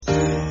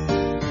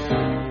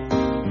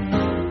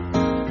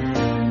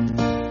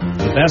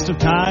The Best of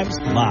Times,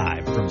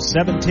 live from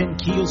 710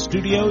 Keel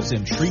Studios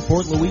in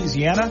Shreveport,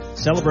 Louisiana,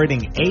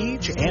 celebrating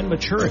age and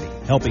maturity,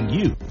 helping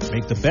you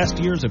make the best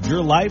years of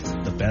your life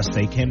the best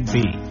they can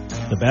be.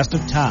 The Best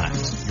of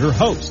Times, your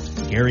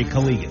host, Gary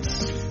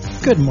Calligas.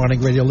 Good morning,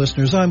 radio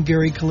listeners. I'm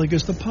Gary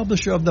Calligas, the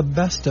publisher of The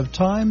Best of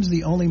Times,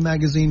 the only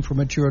magazine for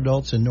mature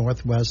adults in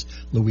Northwest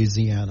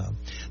Louisiana.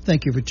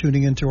 Thank you for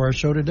tuning into our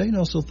show today, and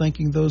also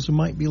thanking those who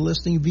might be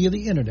listening via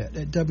the internet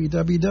at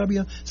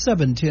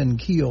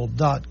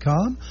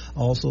www.710keel.com.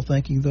 Also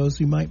thanking those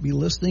who might be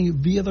listening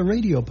via the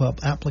Radio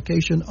Pup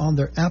application on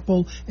their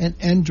Apple and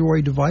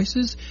Android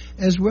devices,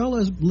 as well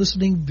as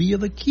listening via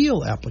the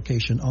Keel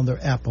application on their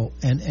Apple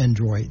and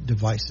Android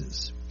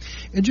devices.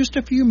 In just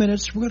a few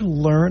minutes, we're going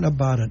to learn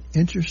about an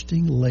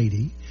interesting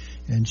lady,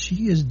 and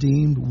she is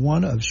deemed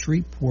one of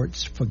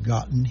Shreveport's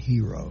forgotten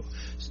heroes.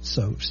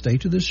 So stay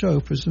to the show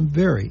for some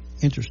very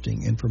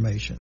interesting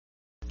information.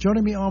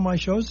 Joining me on my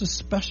show is a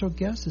special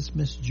guest. It's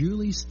Miss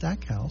Julie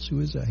Stackhouse, who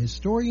is a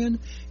historian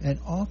and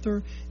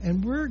author,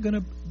 and we're going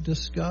to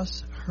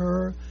discuss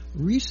her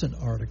recent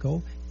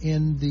article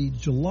in the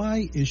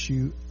July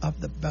issue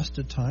of The Best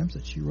of Times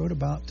that she wrote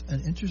about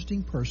an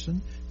interesting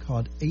person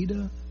called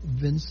Adah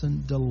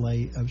Vinson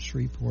DeLay of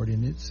Shreveport,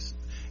 and it's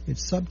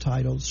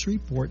subtitled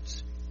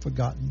Shreveport's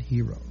Forgotten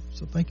Hero.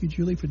 So thank you,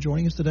 Julie, for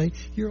joining us today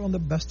here on the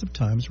Best of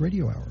Times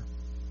Radio Hour.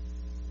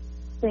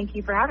 Thank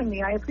you for having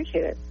me. I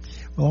appreciate it.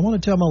 Well, I want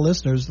to tell my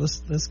listeners,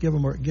 let's give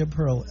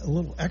her a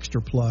little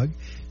extra plug.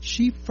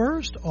 She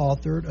first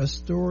authored a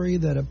story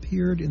that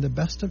appeared in the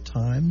Best of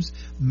Times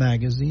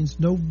magazine's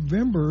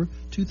November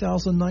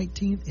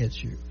 2019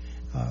 issue.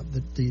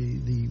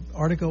 The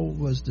article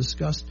was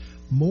discussed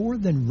More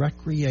Than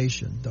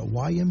Recreation, the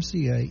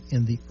YMCA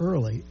in the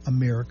Early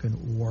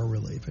American War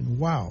Relief. And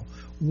wow,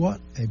 what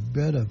a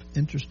bit of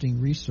interesting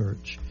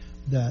research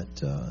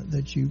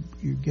that you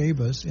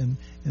gave us in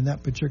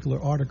that particular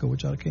article,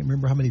 which I can't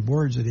remember how many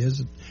words it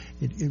is.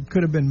 It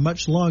could have been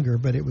much longer,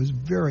 but it was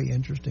very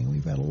interesting.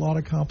 We've had a lot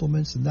of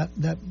compliments, and that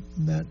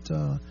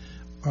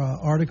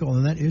article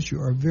and that issue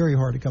are very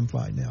hard to come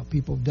find now.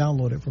 People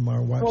download it from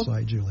our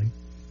website, Julie.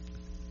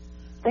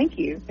 Thank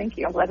you. I'm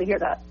glad to hear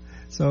that.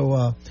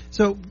 So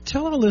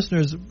tell our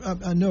listeners.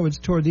 I know it's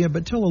toward the end,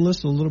 but tell the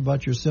listeners a little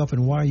about yourself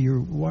and why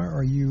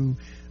are you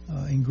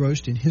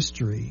engrossed in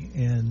history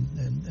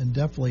and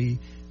definitely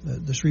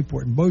the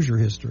Shreveport and Bossier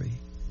history.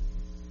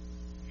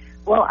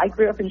 Well, I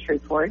grew up in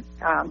Shreveport.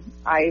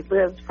 I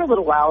lived for a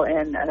little while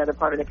in another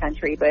part of the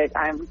country, but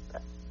I'm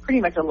pretty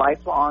much a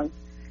lifelong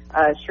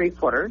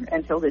Shreveporter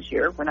until this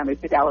year when I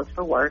moved to Dallas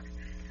for work.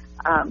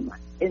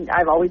 And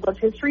I've always loved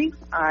history.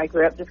 I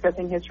grew up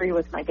discussing history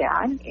with my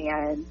dad,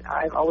 and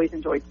I've always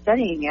enjoyed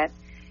studying it.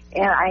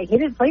 And I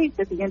hit a place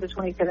at the end of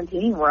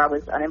 2017 where I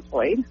was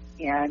unemployed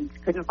and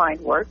couldn't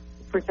find work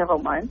for several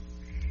months.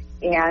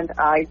 And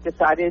I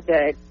decided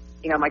that,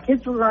 my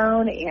kids were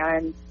grown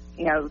and,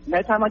 no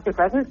time like the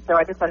present. So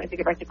I decided to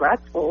get back to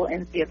grad school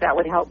and see if that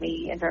would help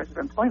me in terms of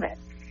employment.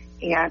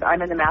 And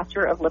I'm in the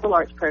Master of Liberal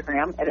Arts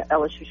program at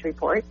LSU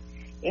Shreveport.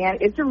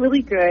 And it's a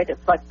really good,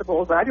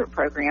 flexible graduate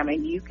program,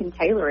 and you can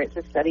tailor it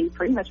to study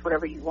pretty much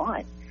whatever you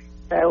want.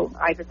 So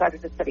I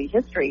decided to study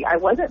history. I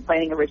wasn't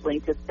planning originally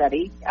to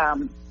study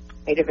Adah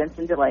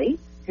Vinson DeLay,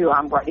 who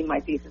I'm writing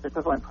my thesis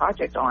equivalent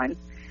project on.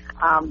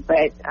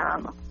 But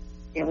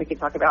we can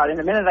talk about in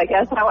a minute, I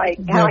guess, how I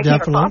came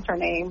across her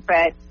name.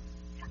 But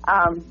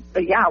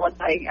yeah, once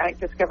I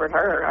discovered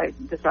her, I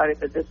decided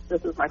that this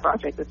was my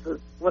project. This was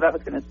what I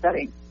was going to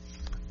study.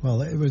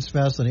 Well, it was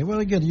fascinating. Well,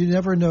 again, you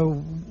never know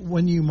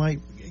when you might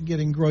get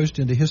engrossed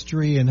into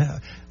history and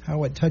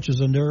how it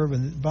touches a nerve.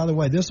 And by the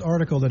way, this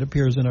article that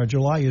appears in our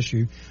July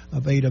issue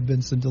of Adah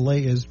Vinson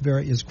DeLay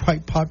is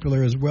quite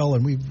popular as well.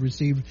 And we've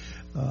received,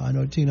 I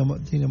know Tina,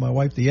 my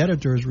wife, the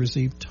editor, has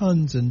received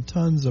tons and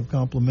tons of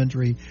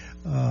complimentary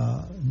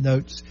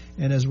notes,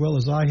 and as well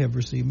as I have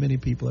received, many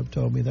people have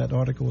told me that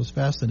article was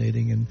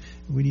fascinating, and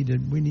we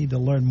need to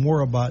learn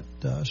more about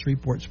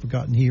Shreveport's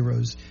forgotten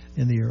heroes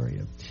in the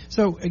area.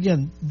 So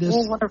again,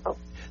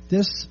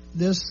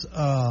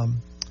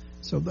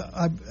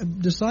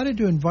 I've decided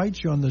to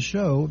invite you on the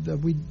show. That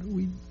we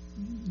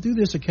do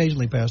this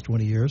occasionally past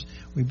 20 years.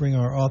 We bring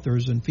our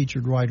authors and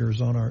featured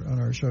writers on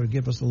our show to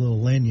give us a little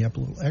lagniappe, a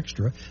little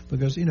extra,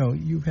 because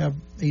you have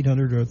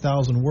 800 or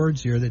 1,000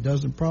 words here that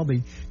doesn't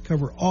probably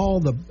cover all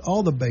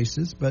the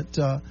bases. But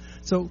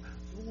so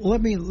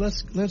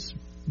let's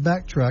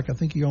backtrack. I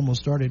think you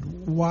almost started.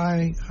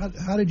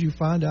 How did you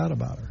find out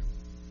about her?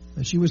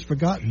 She was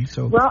forgotten.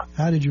 So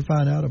how did you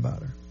find out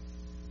about her?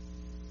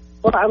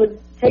 Well, I was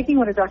taking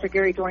one of Dr.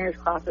 Gary Dornier's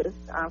classes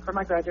for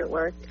my graduate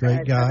work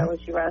at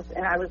LSUS,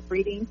 and I was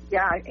reading,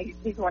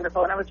 he's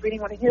wonderful, and I was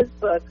reading one of his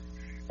books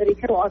that he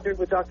co-authored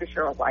with Dr.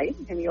 Cheryl White,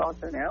 whom you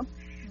also know.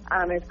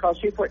 It's called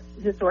Shreveport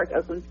Historic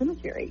Oakland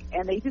Cemetery,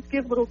 and they just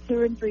give little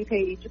 2- and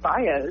 3-page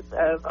bios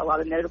of a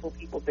lot of notable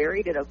people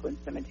buried at Oakland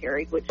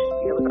Cemetery, which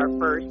was our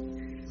first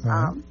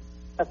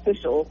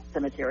official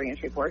cemetery in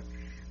Shreveport.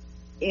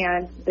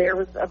 And there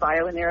was a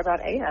bio in there about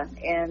Adah.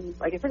 And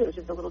like I said, it was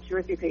just a little 2-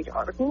 or 3-page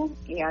article.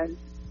 And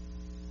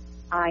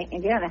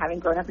again, having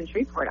grown up in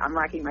Shreveport, I'm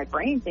racking my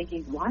brain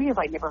thinking, why have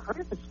I never heard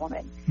of this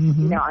woman?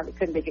 Mm-hmm. You know, I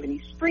couldn't think of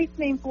any streets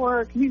named for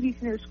her, community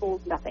center,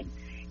 schools, nothing.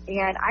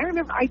 And I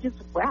remember I just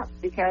wept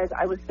because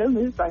I was so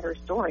moved by her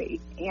story.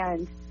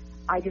 And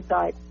I just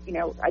thought, you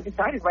know, I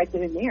decided right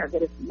then and there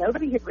that if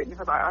nobody had written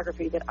her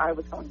biography, that I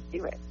was going to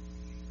do it.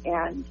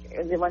 And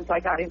then once I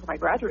got into my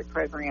graduate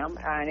program,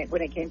 and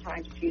when it came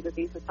time to choose a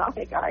thesis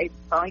topic, I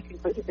finally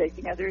concluded that,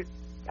 you know,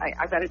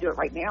 I've got to do it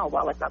right now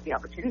while I've got the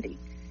opportunity.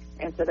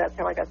 And so that's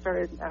how I got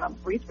started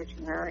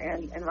researching her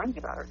and writing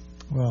about her.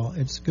 Well,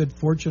 it's good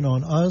fortune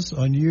on us,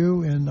 on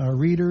you, and our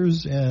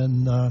readers,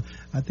 and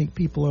I think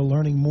people are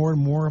learning more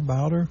and more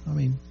about her. I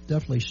mean,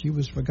 definitely, she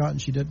was forgotten.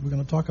 We're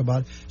going to talk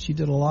about it. She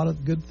did a lot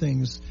of good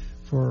things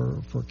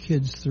for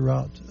kids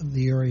throughout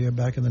the area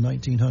back in the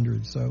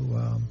 1900s.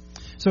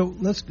 So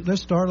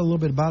let's start a little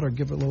bit about her.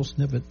 Give it a little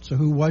snippet. So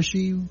who was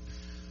she?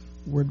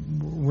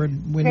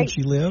 When did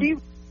she live?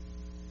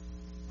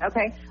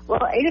 Okay.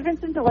 Well, Adah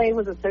Vinson DeLay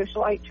was a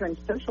socialite turned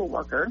social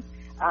worker.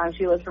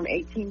 She lived from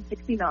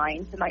 1869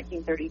 to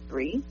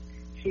 1933.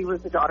 She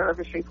was the daughter of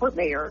a Shreveport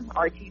mayor,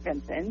 R.T.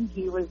 Vinson.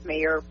 He was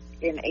mayor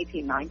in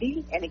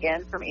 1890, and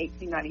again from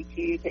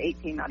 1892 to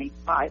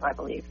 1895, I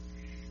believe.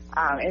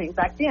 And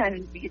back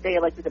then, they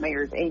elected the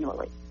mayors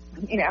annually.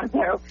 You know,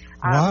 so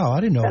wow,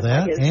 I didn't know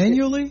that.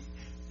 Annually?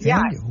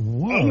 Yeah,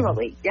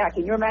 annually. Yeah,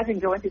 can you imagine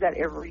going through that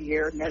every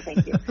year? No,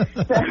 thank you.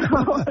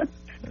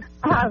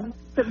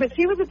 But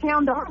she was a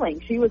town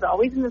darling. She was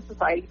always in the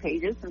society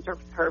pages since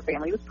her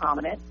family was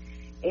prominent.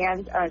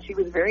 And she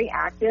was very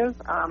active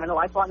and a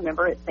lifelong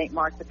member at St.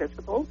 Mark's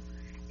Episcopal.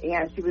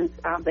 And she was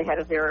the head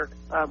of their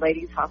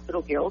Ladies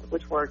Hospital Guild,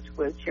 which worked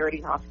with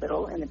Charity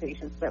Hospital and the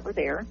patients that were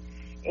there.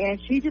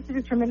 And she just did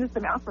a tremendous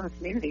amount for her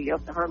community.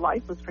 Her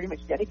life was pretty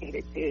much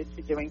dedicated to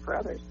doing for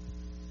others.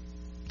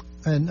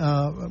 And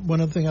one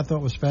other thing I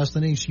thought was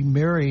fascinating, she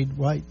married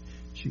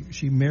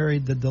She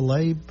married the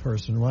DeLay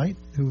person, right?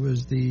 Who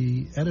was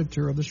the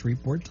editor of the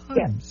Shreveport Times.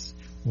 Yes.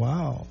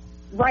 Wow.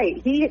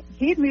 Right. He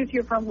had moved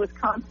here from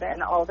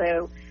Wisconsin,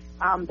 although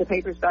the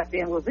papers back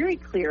then were very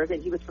clear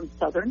that he was from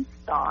Southern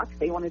stock.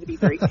 They wanted to be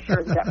very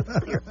sure that was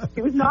clear.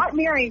 He was not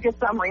married to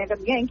some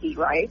random Yankee,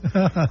 right?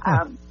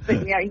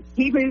 But yeah,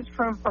 he moved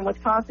from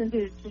Wisconsin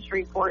to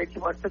Shreveport to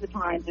work for the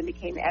Times and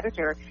became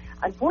editor.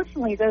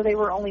 Unfortunately, though, they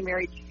were only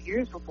married 2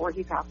 years before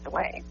he passed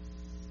away.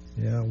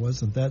 Yeah,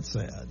 wasn't that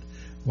sad?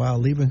 Wow,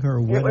 leaving her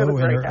a widow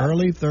in her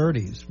early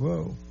 30s.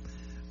 Whoa.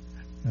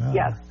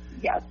 Yes.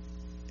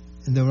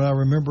 And then I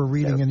remember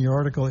reading in your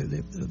article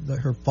that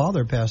her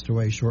father passed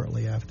away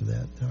shortly after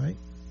that, right?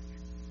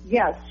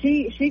 Yes,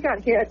 she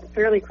got hit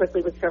fairly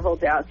quickly with several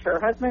deaths. Her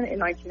husband in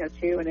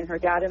 1902, and then her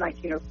dad in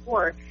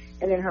 1904,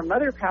 and then her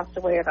mother passed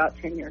away about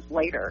 10 years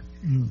later.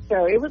 Mm.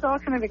 So it was all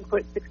kind of in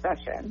quick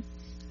succession.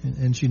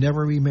 And she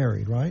never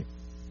remarried, right?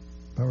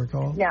 If I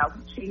recall? No,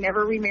 she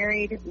never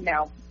remarried,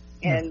 no.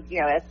 And, you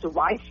know, as to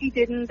why she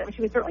didn't, I mean,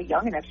 she was certainly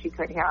young enough she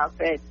could have,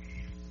 but,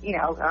 you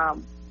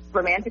know,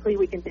 romantically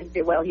we can think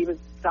that, well,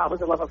 God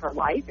was the love of her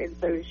life, and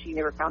so she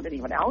never found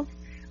anyone else.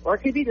 Or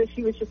it could be that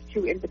she was just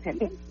too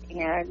independent,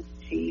 and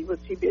she was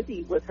too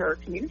busy with her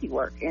community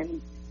work,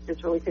 and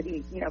just really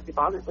couldn't, you know, be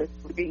bothered with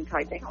being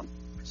tied down.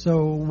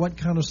 So what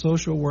kind of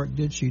social work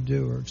did she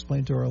do, or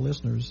explain to our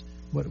listeners,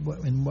 what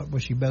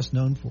was she best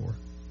known for?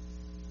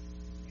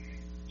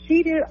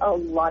 She did a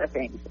lot of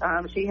things.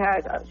 She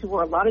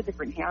wore a lot of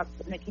different hats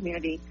in the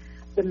community.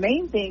 The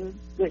main thing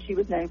that she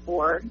was known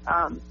for,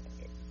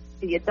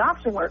 the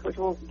adoption work, which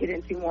we'll get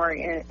into more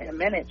in a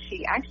minute,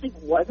 she actually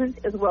wasn't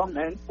as well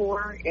known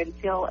for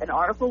until an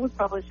article was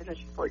published in the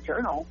Shreveport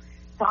Journal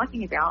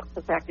talking about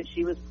the fact that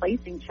she was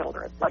placing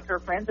children. Like, her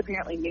friends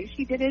apparently knew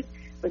she did it,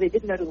 but they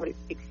didn't know to what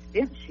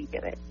extent she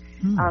did it.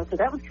 So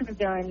that was kind of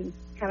done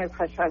kind of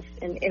hush-hush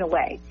in a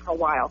way for a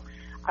while.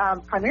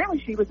 Primarily,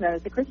 she was known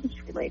as the Christmas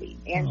tree lady,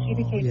 and she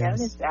became known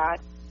as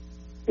that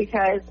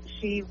because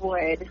she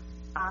would,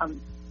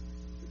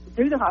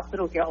 through the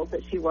hospital guild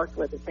that she worked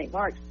with at St.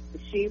 Mark's,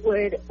 she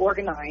would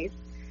organize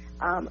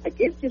a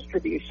gift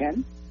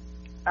distribution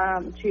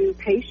to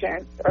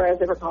patients, or as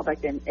they were called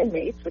back then,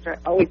 inmates, which I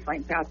always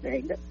find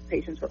fascinating that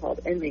patients were called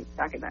inmates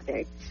back in that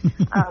day.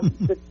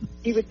 But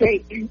she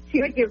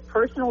would give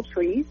personal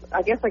trees,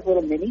 I guess like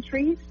little mini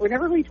trees. We're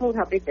never really told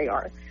how big they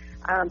are.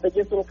 But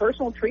just little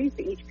personal trees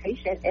to each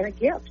patient and a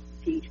gift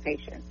to each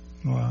patient.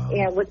 Wow.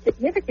 And what's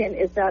significant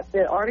is that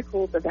the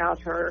articles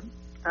about her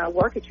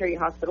work at Charity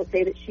Hospital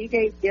say that she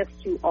gave gifts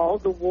to all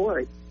the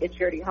wards at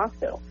Charity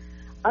Hospital.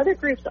 Other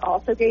groups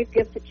also gave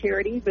gifts to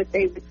charity, but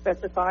they would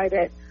specify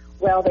that,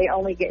 well, they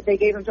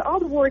gave them to all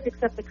the wards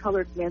except the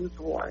colored men's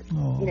ward.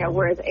 Oh. You know,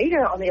 whereas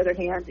Adah, on the other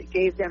hand,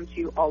 gave them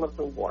to all of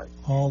the wards.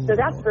 So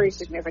that's very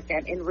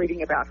significant in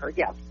reading about her.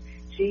 Yes,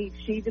 she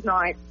did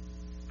not.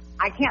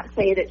 I can't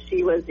say that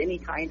she was any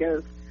kind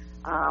of,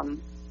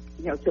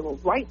 civil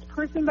rights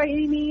person by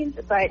any means,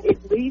 but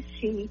at least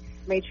she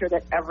made sure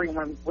that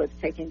everyone was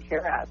taken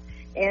care of.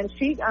 And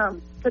she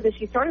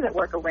started that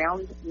work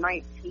around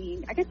I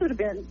guess it would have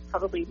been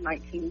probably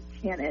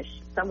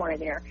 1910-ish, somewhere in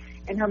there.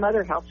 And her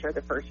mother helped her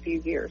the first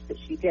few years that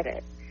she did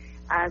it.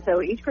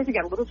 So each person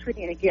got a little tree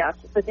and a gift.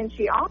 But then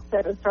she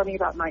also, starting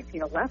about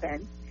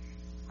 1911,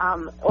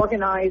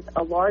 organized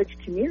a large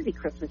community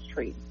Christmas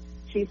tree.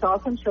 She saw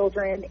some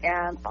children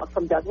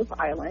from Douglas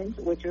Island,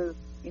 which is,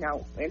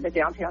 in the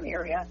downtown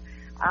area.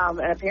 And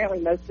apparently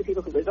most of the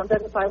people who lived on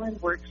Douglas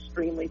Island were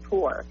extremely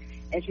poor.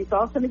 And she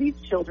saw some of these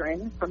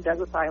children from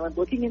Douglas Island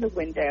looking in the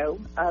window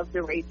of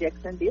the Ray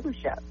Dixon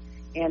dealership.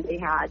 And they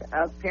had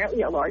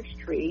apparently a large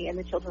tree, and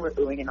the children were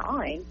oohing and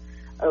ahhing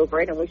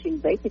over it and wishing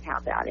they could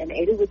have that. And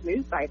Ada was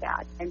moved by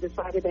that and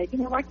decided that,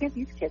 why can't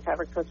these kids have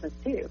a Christmas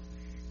too?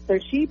 So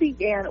she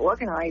began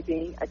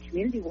organizing a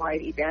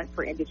community-wide event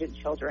for indigent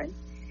children.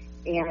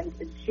 And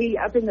she,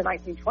 up in the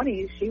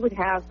 1920s, she would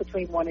have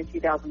between 1,000 and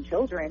 2,000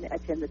 children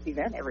attend this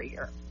event every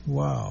year.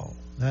 Wow,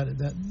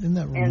 isn't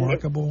that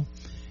remarkable?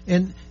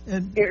 And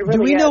really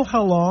do we know is.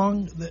 how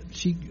long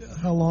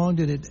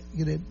did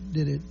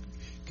it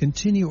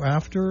continue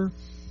after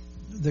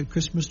the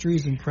Christmas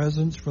trees and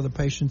presents for the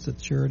patients at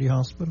Charity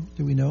Hospital?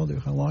 Do we know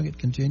how long it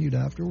continued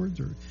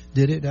afterwards, or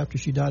did it after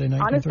she died in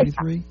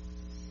 1933?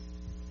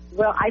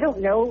 Well, I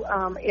don't know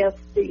if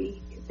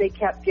they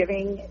kept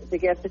giving the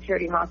gifts to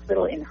Charity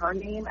Hospital in her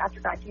name after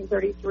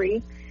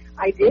 1933.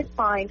 I did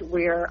find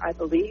where I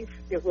believe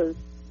it was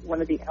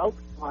one of the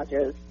Elks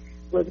Lodges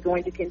was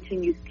going to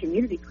continue the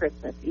community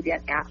Christmas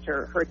event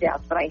after her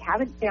death, but I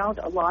haven't found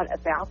a lot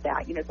about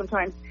that.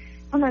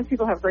 Sometimes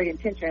people have great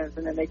intentions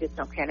and then they just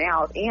don't pan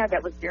out, and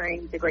that was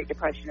during the Great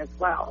Depression as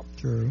well.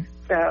 True.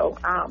 So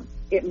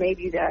it may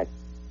be that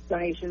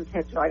donations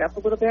have dried up a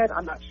little bit.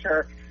 I'm not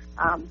sure.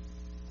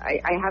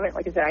 I haven't,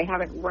 like I said, I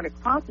haven't run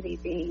across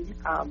anything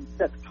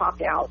that's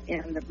popped out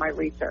in my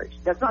research.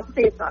 That's not to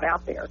say it's not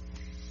out there,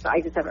 but I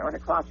just haven't run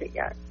across it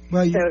yet.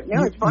 Well,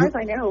 as far as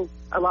I know,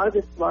 a lot of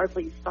this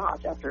largely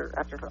stopped after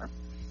her.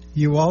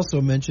 You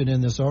also mentioned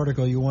in this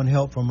article you want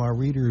help from our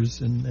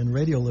readers and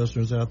radio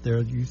listeners out there.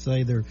 You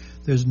say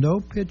there's no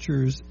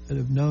pictures that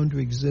have known to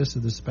exist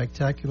of the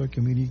spectacular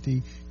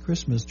community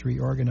Christmas tree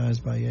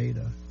organized by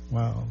Ada.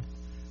 Wow.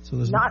 So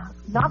there's not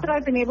that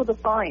I've been able to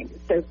find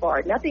so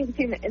far. Nothing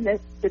in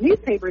the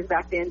newspapers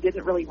back then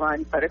didn't really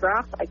run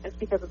photographs, just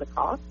because of the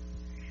cost.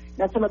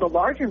 Now some of the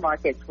larger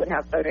markets would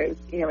have photos,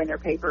 in their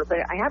paper, but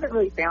I haven't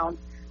really found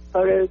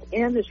photos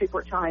in the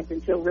Shreveport Times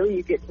until really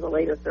you get to the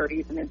later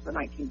 30s and into the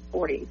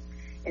 1940s.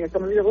 And if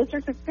some of your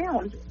listeners have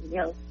found,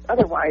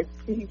 otherwise,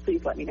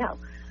 please let me know.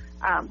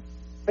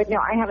 But no,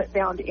 I haven't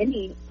found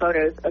any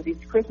photos of these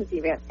Christmas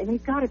events, and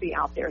they've got to be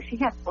out there. She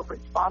had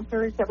corporate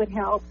sponsors that would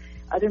help,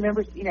 other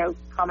members,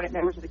 prominent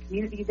members of the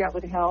community that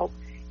would help,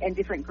 and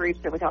different groups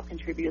that would help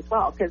contribute as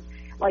well. Because,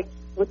 like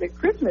with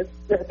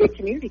the big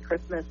community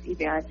Christmas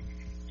event,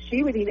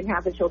 she would even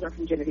have the children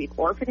from Genevieve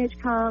Orphanage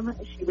come.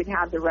 She would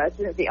have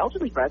the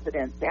elderly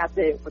residents at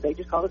what they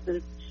just call it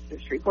the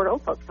Shreveport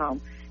Old Folks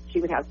Home. She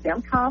would have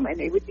them come, and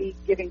they would be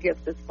giving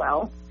gifts as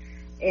well.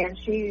 And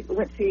she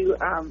went to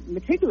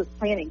meticulous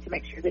planning to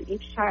make sure that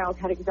each child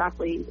had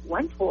exactly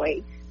one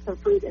toy, some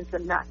fruit, and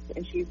some nuts.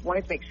 And she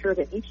wanted to make sure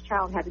that each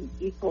child had an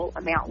equal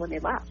amount when they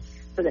left,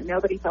 so that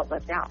nobody felt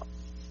left out.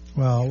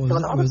 Well,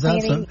 was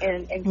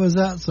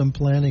that some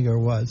planning or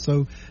what?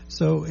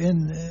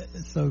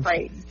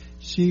 Right.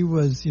 She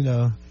was,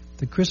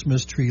 the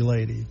Christmas tree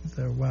lady.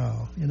 So,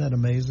 wow, isn't that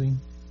amazing?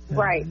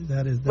 Right.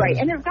 That is right.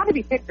 And there's got to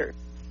be pictures.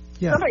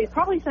 Yeah. Somebody's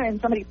probably in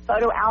somebody's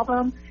photo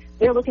album.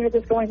 They're looking at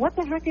this going, what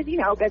the heck is,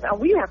 because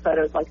we have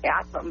photos like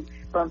that from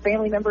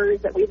family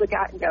members that we look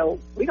at and go,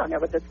 we don't know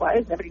what this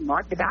was. Nobody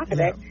marked the back of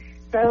it.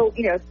 So,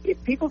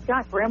 if people's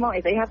got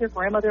if they have their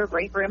grandmother,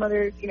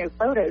 great-grandmother's,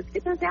 photos,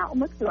 get those out and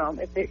look through them.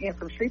 If they're,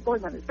 from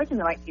Shreveport, especially in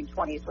the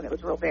 1920s when it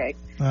was real big.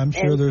 I'm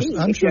sure there's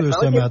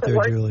some out there,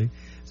 Julie.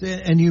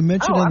 And you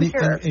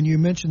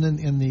mentioned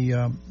in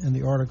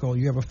the article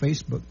you have a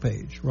Facebook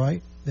page,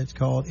 right? That's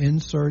called In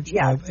Search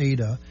of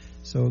Ada.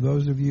 So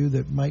those of you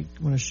that might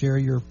want to share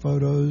your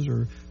photos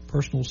or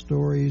personal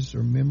stories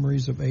or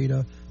memories of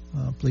Ada,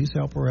 please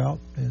help her out.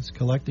 It's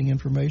collecting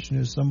information.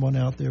 There's someone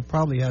out there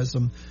probably has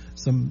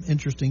some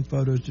interesting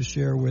photos to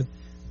share with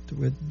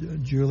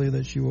Julie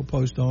that she will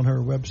post on her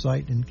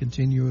website and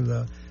continue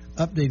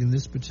updating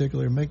this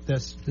particular, make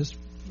this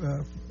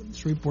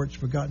Shreveport's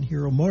Forgotten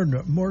Hero more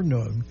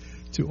known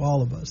to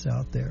all of us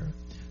out there.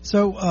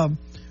 So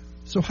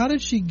how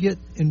did she get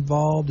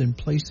involved in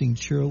placing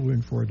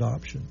children for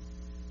adoption?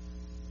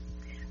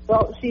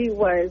 Well, she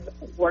was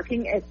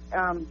working at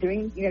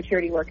doing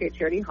charity work at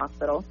Charity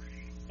Hospital,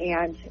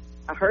 and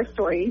her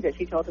story that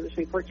she told to the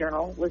Shreveport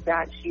Journal was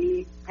that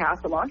she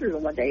passed the laundry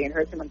room one day and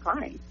heard someone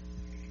crying,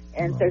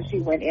 and so she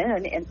went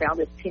in and found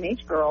this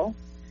teenage girl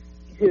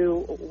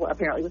who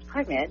apparently was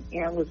pregnant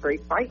and was very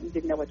frightened,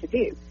 didn't know what to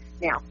do.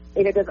 Now,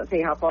 Ada doesn't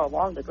say how far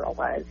along the girl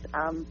was,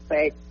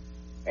 but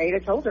Ada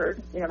told her,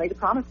 made a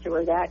promise to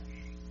her that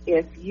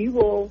if you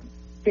will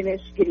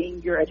finish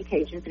getting your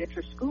education, finish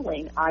your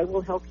schooling, I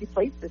will help you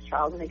place this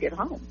child when they get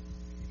home.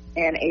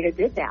 And Ada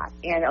did that,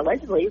 and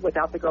allegedly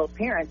without the girl's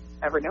parents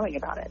ever knowing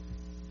about it.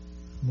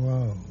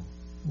 Whoa.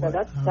 So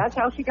that's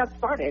how she got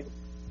started.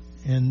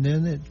 And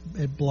then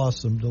it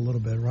blossomed a little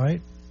bit,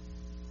 right?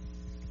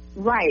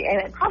 Right,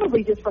 and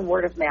probably just from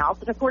word of mouth.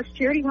 And, of course,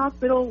 Charity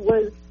Hospital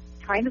was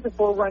kind of the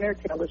forerunner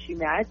to LSU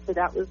Med, so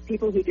that was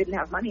people who didn't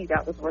have money,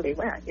 that was where they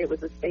went. It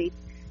was a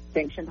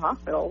state-sanctioned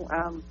hospital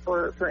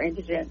for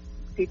indigent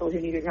people who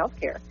needed health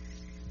care.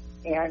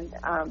 And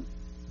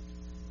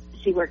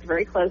she worked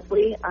very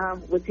closely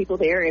with people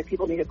there. If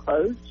people needed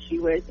clothes, she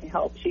would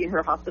help. She and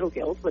her hospital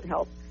guild would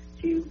help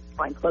to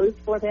find clothes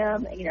for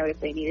them. You know, if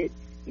they needed,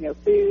 you know,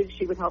 food,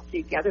 she would help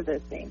to gather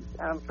those things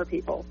for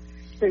people.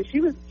 So she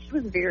was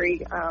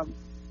very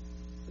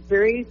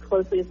very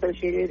closely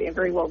associated and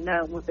very well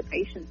known with the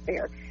patients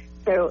there.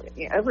 So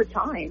over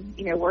time,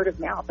 you know, word of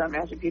mouth, I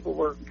imagine people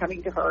were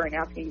coming to her and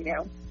asking, you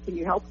know, can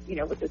you help, you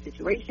know, with the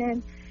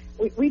situation?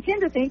 We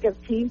tend to think of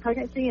teen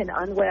pregnancy and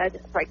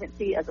unwed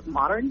pregnancy as a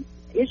modern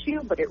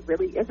issue, but it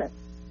really isn't.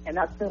 And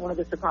that's been one of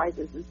the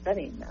surprises in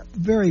studying this.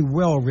 Very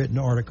well-written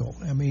article.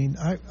 I mean,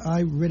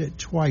 I read it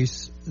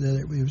twice.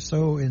 That it was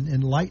so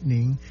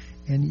enlightening,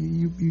 and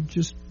you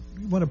just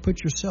want to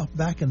put yourself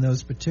back in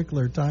those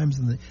particular times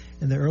in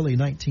the early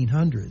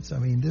 1900s. I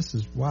mean, this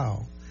is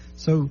wow.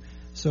 So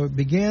it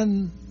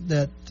began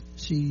that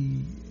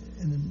she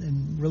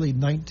in really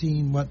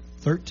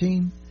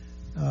 13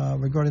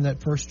 regarding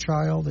that first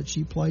child that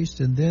she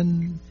placed, and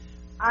then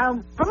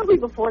probably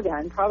before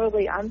then.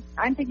 Probably I'm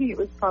thinking it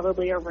was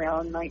probably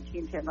around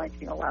 1910,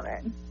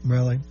 1911.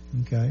 Really?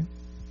 Okay.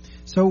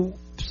 So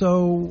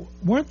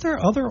weren't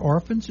there other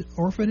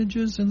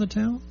orphanages in the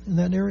town in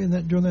that area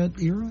during that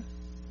era?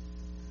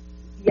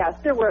 Yes,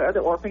 there were other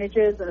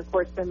orphanages, and of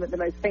course, the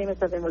most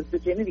famous of them was the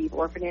Genevieve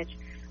Orphanage.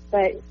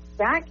 But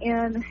back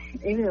in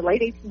the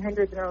late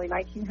 1800s and early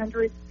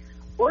 1900s,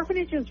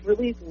 orphanages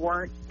really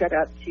weren't set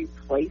up to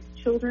place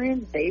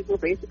children. They were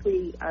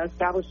basically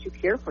established to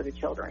care for the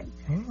children.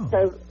 Oh,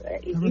 so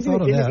even the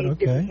Genevieve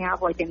didn't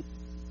have like an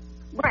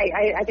right.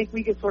 I think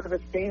we just sort of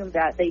assumed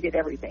that they did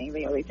everything.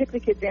 You know, they took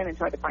the kids in and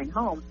tried to find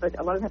homes, but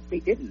a lot of times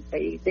they didn't.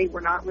 They were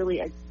not really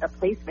a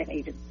placement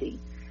agency.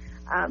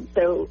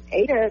 So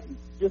Adah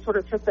just sort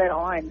of took that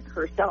on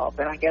herself,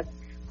 and I guess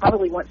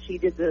probably once she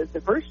did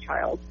the first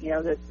child, you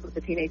know,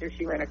 the teenager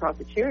she ran across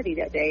at Charity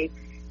that day,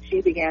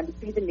 she began to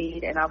see the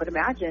need, and I would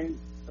imagine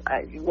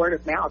word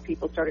of mouth,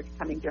 people started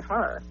coming to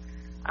her.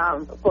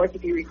 Of course,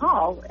 if you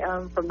recall,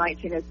 from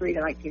 1903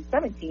 to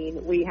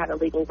 1917, we had a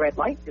legal red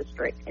light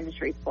district in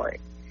Shreveport,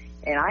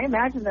 and I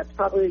imagine that's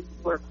probably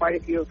where quite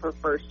a few of her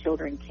first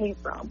children came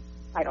from.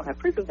 I don't have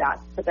proof of that,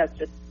 but that's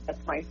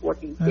my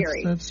working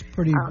theory. That's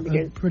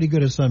pretty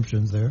good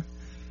assumptions there.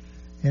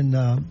 And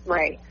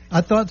right. I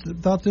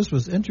thought this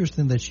was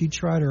interesting that she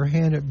tried her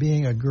hand at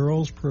being a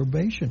girls'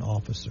 probation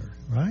officer,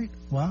 right?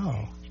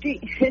 Wow. She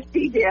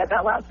did.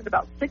 That lasted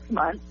about 6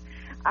 months.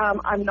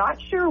 I'm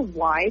not sure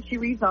why she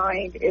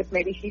resigned, if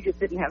maybe she just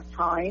didn't have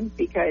time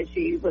because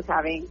she was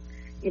having,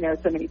 you know,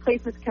 so many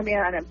placements come in,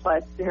 and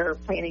plus her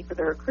planning for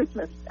their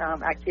Christmas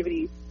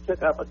activities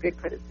took up a good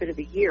bit of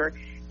the year.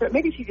 So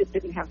maybe she just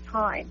didn't have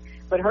time.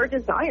 But her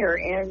desire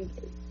and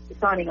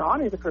signing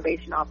on as a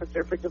probation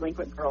officer for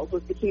delinquent girls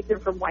was to keep them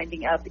from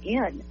winding up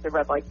in the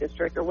red light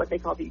district, or what they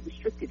call the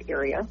restricted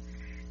area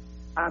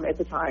at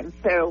the time.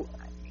 So,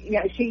 you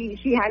know,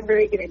 she had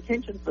very good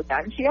intentions with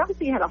that, and she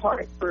obviously had a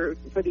heart for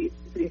these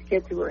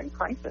kids who were in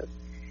crisis.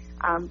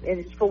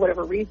 And just for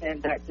whatever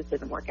reason, that just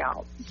didn't work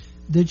out.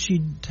 Did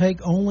she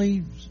take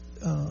only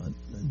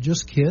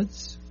just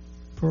kids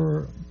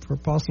for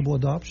possible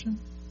adoption?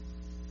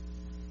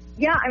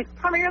 Yeah,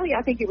 primarily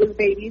I think it was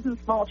babies and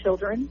small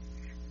children.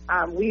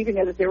 We even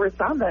know that there were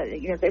some that,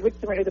 you know, they would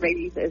surrender the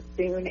babies as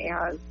soon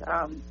as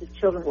the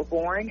children were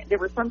born. There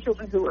were some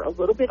children who were a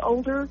little bit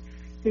older,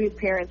 whose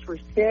parents were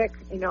sick.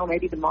 You know,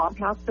 maybe the mom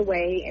passed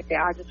away and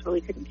dad just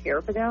really couldn't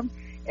care for them,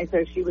 and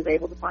so she was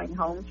able to find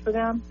homes for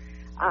them.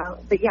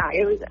 But yeah,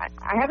 it was.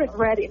 I haven't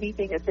read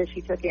anything that says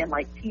she took in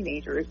like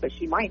teenagers, but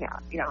she might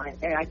have. You know,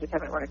 and I just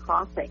haven't run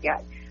across that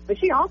yet. But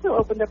she also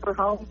opened up her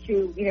home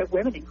to, you know,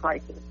 women in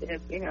crisis.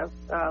 You know,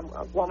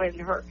 a woman.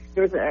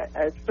 There was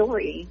a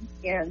story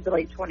in the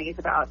late 20s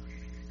about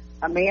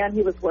a man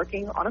who was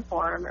working on a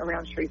farm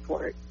around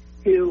Shreveport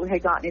who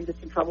had gotten into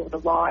some trouble with the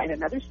law in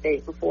another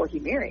state before he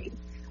married.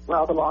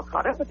 Well, the law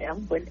caught up with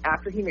him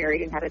after he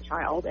married and had a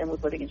child and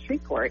was living in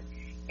Shreveport.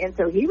 And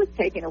so he was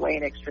taken away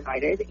and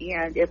extradited,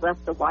 and it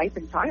left the wife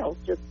and child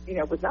just, you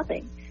know, with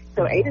nothing.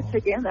 So Adah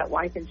took in that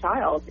wife and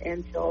child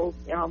until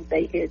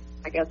they could,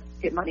 I guess,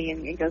 get money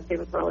and go stay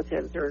with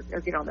relatives or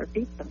get on their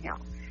feet somehow.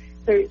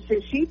 So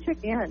she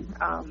took in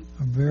a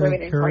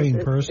very caring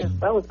person. As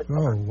well as the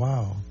oh,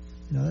 wow.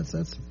 You know,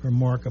 that's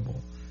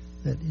remarkable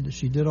that, you know,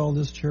 she did all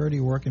this charity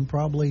work and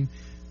probably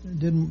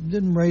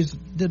didn't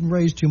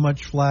raise too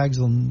much flags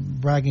on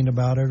bragging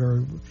about it,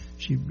 or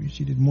she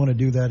didn't want to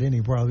do that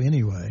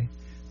anyway.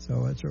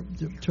 So it's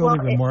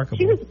totally remarkable.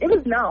 It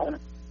was known.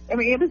 I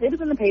mean, it was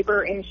in the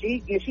paper, and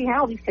she had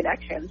all these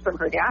connections from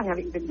her dad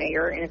having been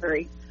mayor and a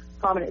very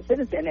prominent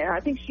citizen, and I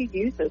think she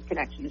used those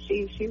connections.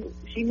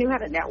 She knew how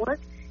to network,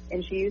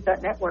 and she used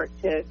that network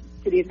to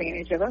the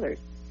advantage of others.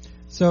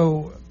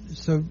 So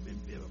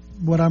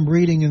what I'm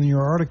reading in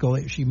your article,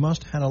 she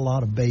must have had a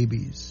lot of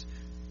babies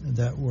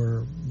that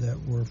were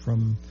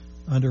from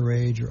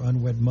underage or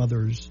unwed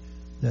mothers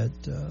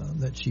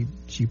that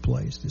she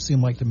placed. It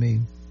seemed like to me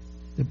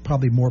that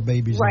probably more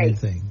babies than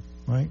anything,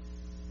 right?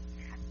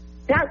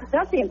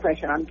 That's the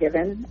impression I'm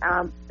given.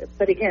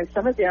 But again,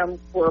 some of them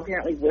were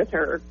apparently with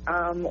her,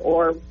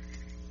 or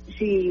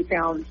she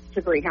found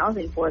temporary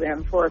housing for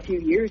them for a few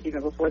years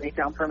even before they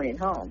found permanent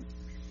homes.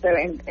 So,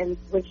 and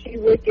when she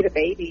would get a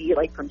baby,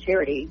 like from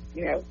charity,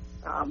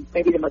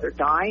 maybe the mother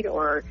died,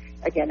 or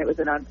again, it was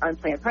an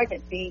unplanned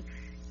pregnancy,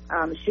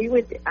 she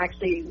would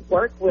actually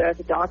work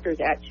with doctors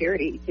at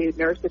charity to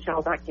nurse the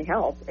child back to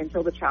health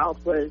until the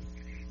child was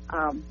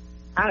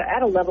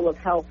at a level of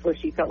health where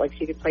she felt like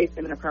she could place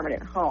them in a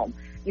permanent home.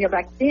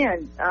 Back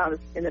then,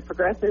 in the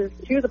progressive,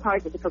 she was a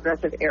product of the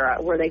progressive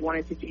era where they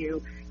wanted to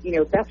do,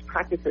 best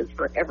practices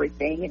for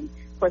everything. And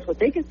of course, what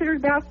they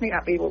considered best may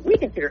not be what we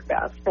considered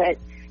best, but,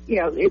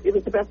 it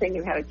was the best thing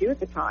they had to do at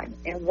the time.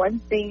 And one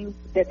thing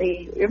that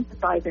they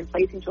emphasized in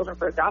placing children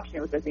for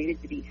adoption was that they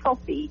needed to be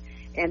healthy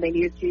and they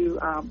needed to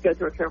go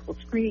through a careful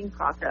screening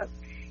process.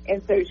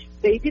 And so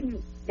they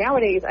didn't,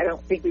 nowadays, I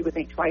don't think we would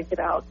think twice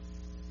about,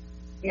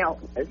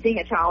 seeing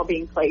a child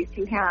being placed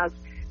who has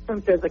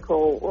some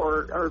physical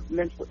or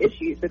mental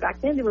issues. But back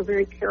then, they were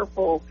very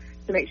careful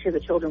to make sure the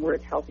children were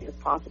as healthy as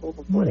possible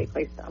before they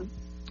placed them.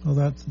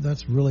 Well,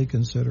 that's really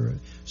considerate.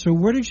 So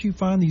where did she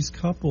find these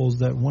couples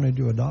that wanted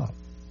to adopt?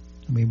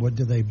 I mean, what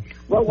did they...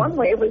 Well, one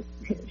way was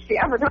she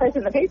advertised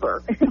in the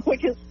paper,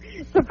 which is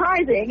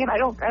surprising, and I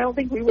don't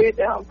think we would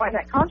find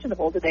that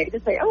conscionable today to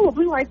say, oh, a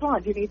blue-eyed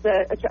blonde who needs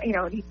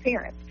needs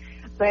parents.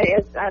 But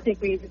I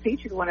think we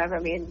featured one of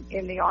them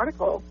in the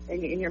article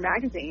in your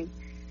magazine.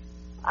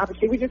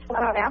 She would just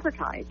flat out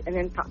advertise, and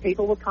then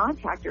people would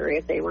contact her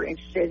if they were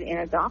interested in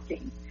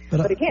adopting.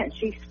 But again,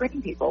 she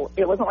screened people.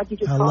 It wasn't like you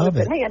just called and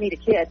said, hey, I need a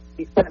kid.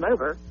 You send them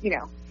over,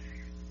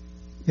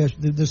 Yes,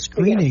 the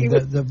screening,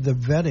 the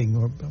vetting,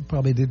 or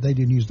probably they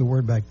didn't use the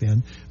word back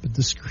then, but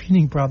the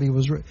screening probably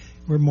was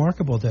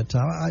remarkable at that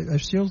time. I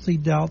seriously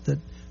doubt that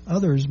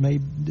others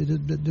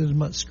did as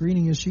much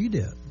screening as she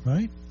did,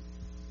 right?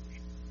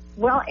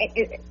 Well,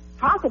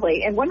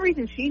 possibly. And one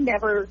reason she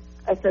never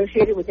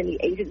associated with any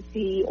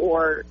agency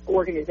or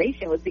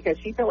organization was because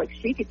she felt like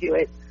she could do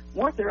it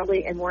more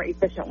thoroughly and more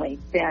efficiently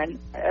than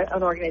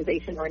an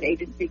organization or an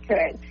agency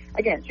could.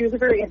 Again, she was a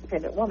very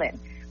independent woman.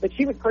 But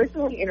she would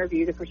personally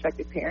interview the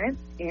prospective parents,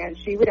 and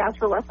she would ask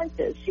for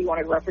references. She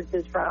wanted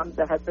references from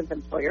the husband's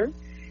employer.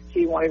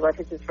 She wanted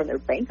references from their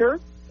banker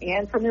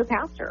and from their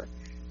pastor.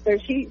 So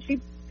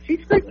she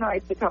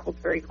scrutinized the couples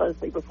very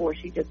closely before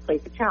she just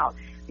placed a child.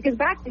 Because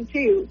back then,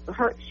 too,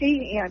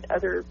 she and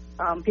other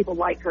people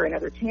like her in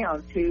other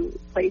towns who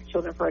placed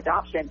children for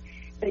adoption,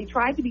 they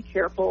tried to be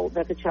careful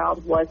that the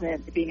child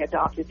wasn't being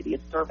adopted to be a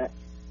servant,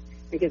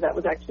 because that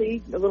was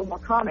actually a little more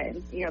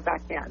common,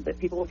 back then. But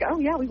people would go, oh,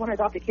 yeah, we want to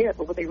adopt a kid,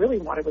 but what they really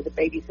wanted was a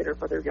babysitter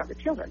for their younger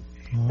children.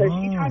 So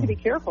she tried to be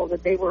careful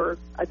that they were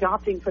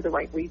adopting for the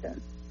right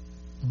reasons.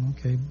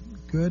 Okay,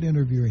 good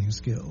interviewing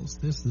skills.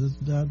 This is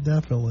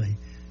definitely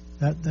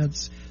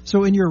that's.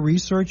 So in your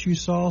research, you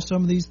saw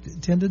some of these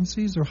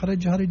tendencies, or how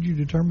did you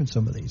determine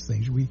some of these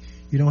things? You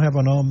don't have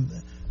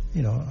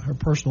her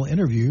personal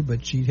interview,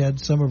 but she had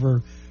some of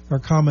her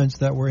comments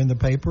that were in the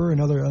paper and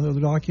other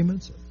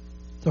documents.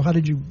 So how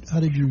did you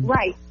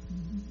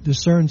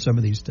discern some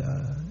of these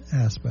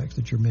aspects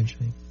that you're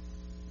mentioning?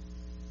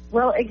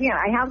 Well, again,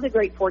 I have the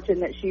great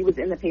fortune that she was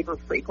in the paper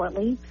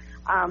frequently.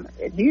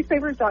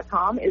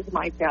 Newspapers.com is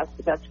my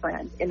best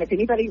friend. And if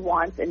anybody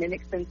wants an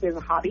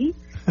inexpensive hobby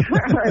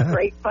or a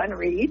great fun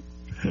read,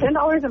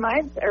 $10 a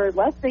month or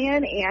less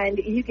than, and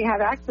you can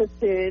have access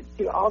to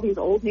all these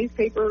old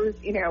newspapers.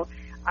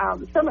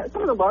 Some of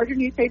the larger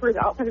newspapers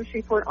outside of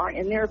Shreveport aren't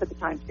in there, but the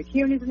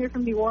Times-Picayune is in there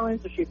from New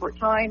Orleans, the Shreveport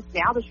Times,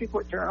 now the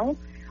Shreveport Journal.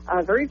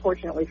 Very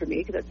fortunately for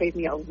me, because it saved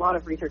me a lot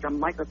of research on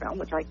microfilm,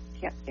 which I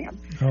can't stand.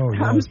 Oh,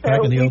 yes.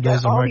 Back in the old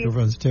days, the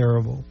microphone's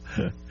terrible.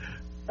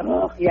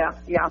 Oh, yeah.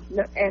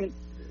 And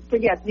so,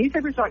 yes,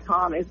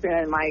 newspapers.com has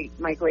been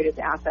my greatest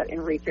asset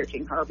in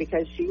researching her,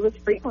 because she was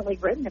frequently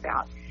written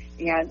about.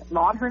 And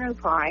Maud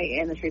Herno-Pry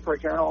in the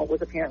Shreveport Journal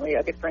was apparently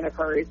a good friend of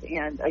hers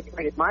and a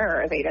great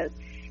admirer of Adah's.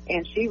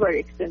 And she wrote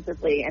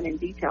extensively and in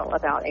detail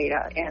about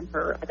Adah and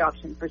her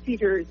adoption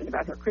procedures and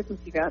about her Christmas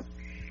events.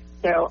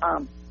 So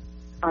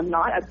I'm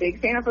not a big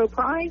fan of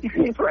O'Pry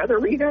for other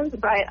reasons,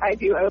 but I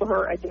do owe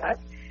her a debt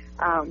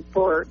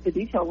for the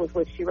detail with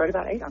which she wrote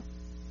about Adah.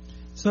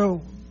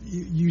 So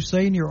you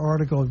say in your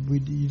article,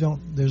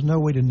 there's no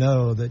way to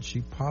know that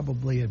she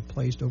probably had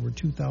placed over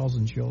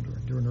 2,000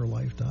 children during her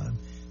lifetime.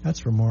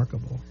 That's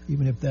remarkable,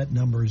 even if that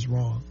number is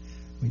wrong.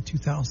 I mean,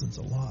 2,000's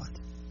a lot.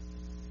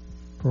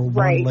 For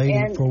one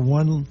lady, for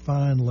one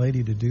fine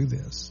lady to do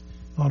this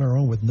on her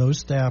own with no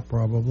staff,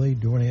 probably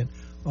doing it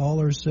all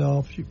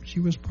herself. She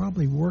was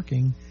probably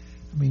working,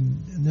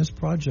 in this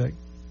project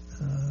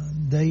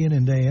day in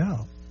and day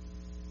out.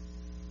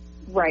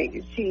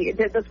 Right.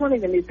 That's one thing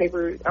the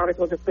newspaper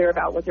articles are clear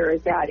about with her,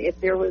 is that if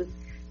there was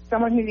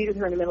someone who needed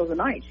her in the middle of the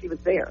night, she was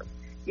there.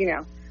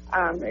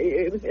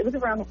 It was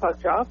around the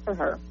clock job for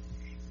her.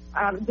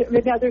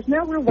 But now there's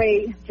no real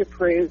way to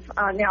prove.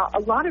 Now, a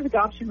lot of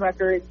adoption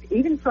records,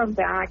 even from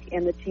back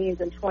in the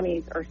teens and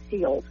 20s, are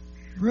sealed.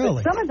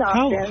 Really? But some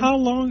adoptions, how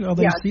long are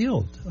they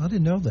sealed? I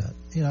didn't know that.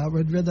 I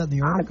read that in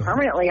the article.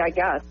 Permanently, I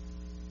guess.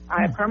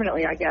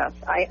 Permanently, I guess.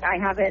 I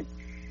haven't.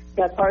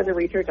 That's part of the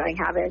research I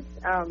haven't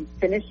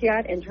finished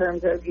yet in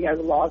terms of the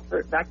laws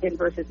back then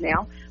versus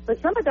now.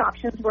 But some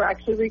adoptions were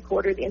actually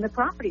recorded in the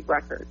property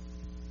records.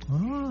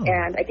 Oh.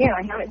 And again,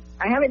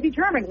 I haven't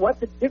determined what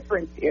the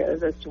difference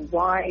is as to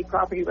why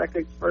property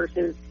records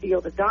versus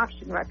sealed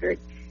adoption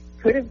records.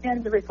 Could have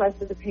been the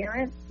request of the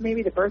parents,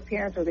 maybe the birth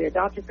parents or the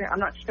adoptive parent. I'm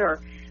not sure.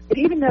 But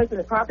even those in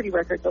the property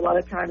records, a lot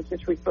of times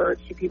just refer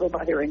to people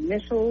by their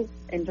initials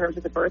in terms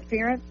of the birth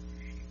parents,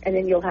 and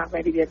then you'll have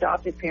maybe the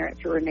adoptive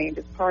parents who are named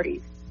as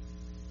parties.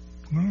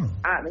 Oh.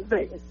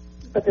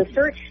 But the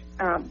search,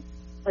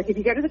 like if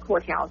you go to the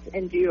courthouse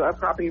and do a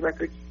property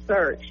records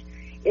search,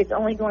 it's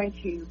only going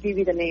to give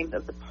you the names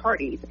of the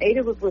parties.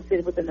 Ada was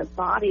listed within the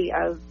body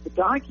of the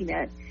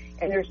document,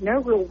 and there's no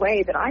real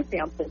way that I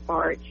found so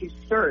far to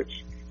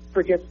search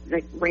for just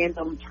like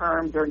random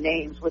terms or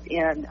names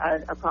within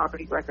a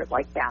property record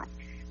like that.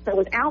 So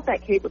without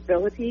that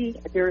capability,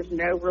 there's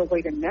no real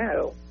way to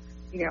know,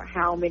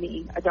 how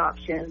many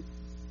adoptions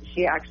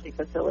she actually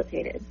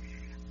facilitated.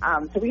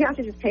 So we have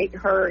to just take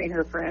her and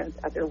her friends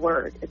at their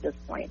word at this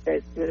point,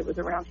 that it was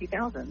around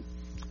 2000.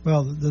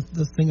 Well,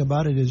 the thing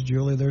about it is,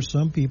 Julie, there's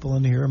some people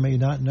in here may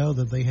not know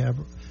that they have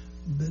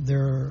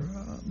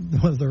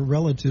one of their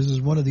relatives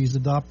is one of these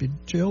adopted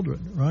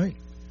children, right?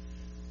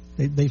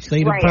 They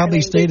stayed right.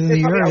 probably stayed in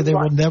the area. They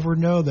will never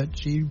know that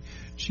she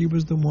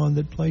was the one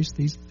that placed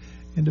these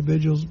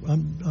individuals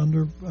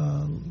under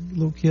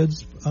little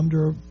kids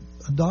under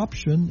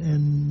adoption,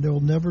 and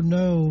they'll never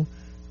know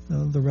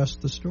the rest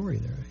of the story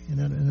there. Isn't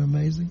that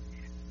amazing?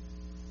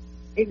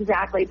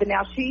 Exactly. But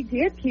now she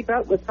did keep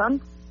up with some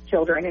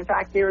children. In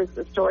fact, there is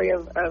the story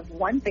of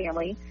one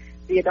family.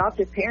 The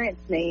adoptive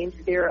parents named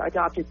their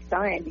adopted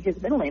son, his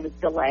middle name is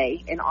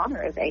Delay, in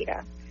honor of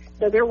Ada.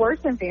 So there were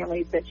some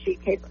families that she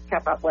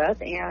kept up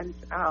with and,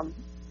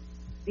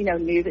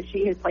 knew that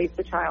she had placed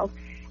the child.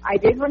 I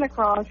did run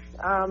across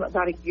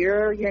about a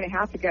year and a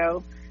half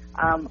ago,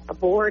 a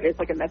board. It's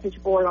like a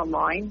message board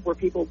online where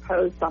people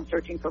post, I'm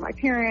searching for my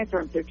parents or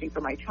I'm searching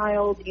for my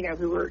child,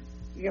 who were,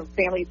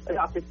 families,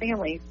 adopted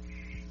families.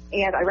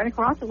 And I ran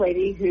across a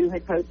lady who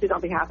had posted on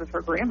behalf of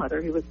her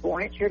grandmother who was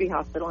born at Charity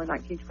Hospital in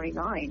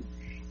 1929.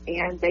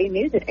 And they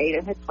knew that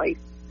Ada had placed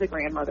the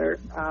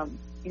grandmother,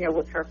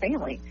 with her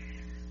family.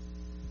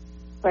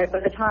 But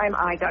by the time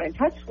I got in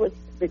touch with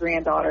the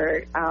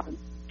granddaughter,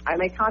 I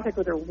made contact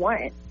with her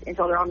once and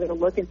told her I'm going to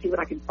look and see what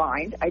I can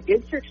find. I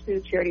did search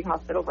through the Charity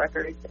Hospital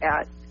records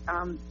at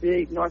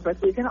the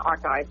Northwest Louisiana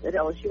Archives at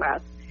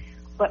LSUS,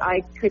 but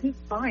I couldn't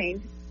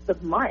find the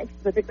month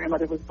that the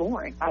grandmother was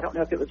born. I don't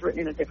know if it was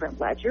written in a different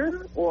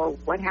ledger or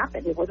what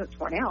happened. It wasn't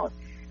torn out.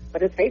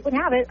 But as fate would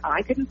have it,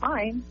 I couldn't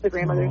find the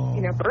grandmother's,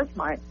 birth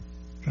month.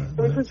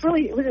 So it was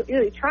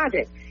really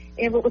tragic.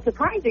 And what was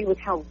surprising was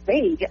how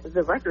vague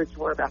the records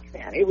were back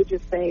then. It would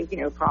just say,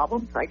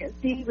 problem,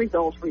 pregnancy,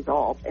 results,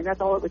 resolved, and that's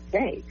all it would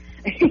say.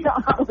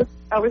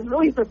 I was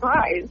really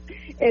surprised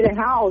at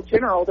how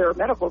general their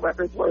medical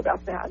records were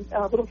back then.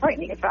 A little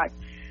frightening, in fact.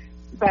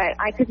 But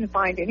I couldn't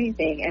find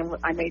anything, and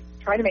I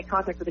tried to make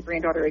contact with the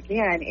granddaughter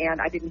again,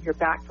 and I didn't hear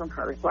back from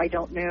her. So I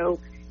don't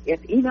know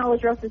if email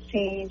addresses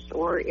changed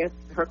or if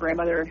her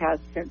grandmother has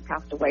since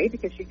passed away,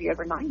 because she'd be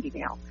over 90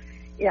 now.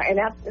 Yeah, and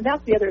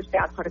that's the other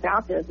sad part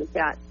about this, is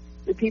that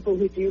the people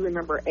who do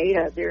remember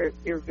Ada, they're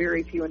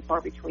very few and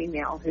far between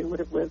now who would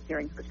have lived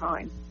during her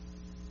time.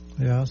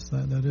 Yes,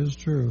 that is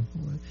true.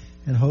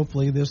 And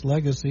hopefully this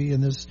legacy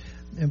and this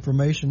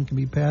information can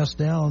be passed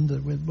down,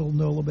 that we'll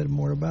know a little bit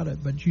more about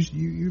it. But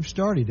you've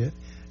started it,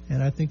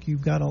 and I think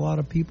you've got a lot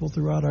of people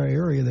throughout our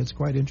area that's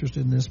quite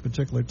interested in this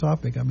particular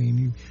topic. I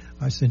mean,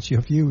 I sent you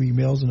a few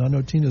emails, and I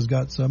know Tina's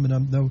got some, and I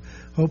know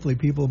hopefully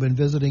people have been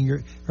visiting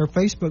her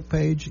Facebook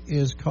page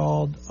is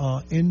called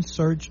In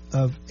Search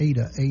of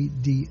Adah,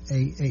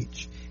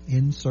 A-D-A-H,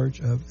 In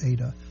Search of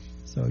Adah.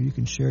 So you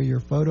can share your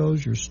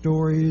photos, your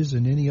stories,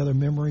 and any other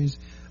memories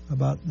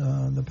about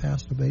the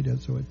past of Ada.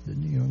 So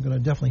I'm going to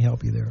definitely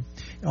help you there.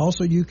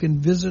 Also, you can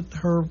visit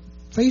her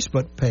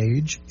Facebook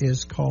page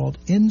is called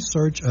In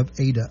Search of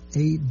Adah,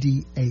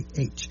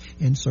 A-D-A-H,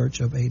 In Search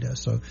of Adah.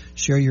 So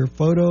share your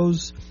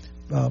photos,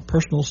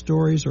 personal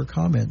stories, or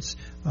comments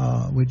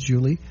with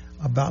Julie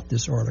about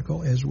this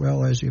article, as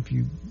well as if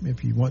you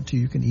want to,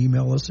 you can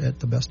email us at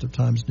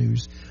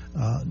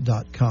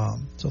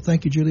thebestoftimesnews.com. So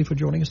thank you, Julie, for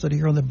joining us today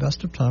here on the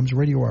Best of Times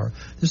Radio Hour.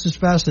 This is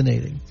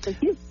fascinating.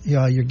 Thank you.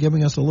 Yeah, you're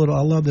giving us a little, I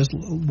love this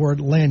word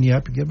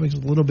lanyap, you're giving us a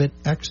little bit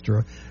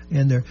extra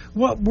in there.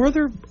 What were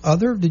there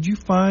did you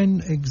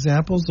find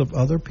examples of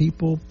other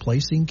people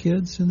placing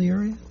kids in the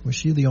area? Was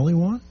she the only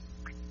one?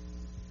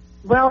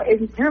 Well,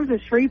 in terms of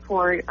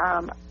Shreveport,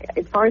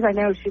 as far as I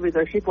know, she was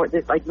Shreveport,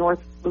 like North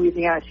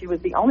Louisiana. She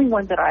was the only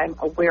one that I'm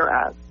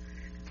aware of.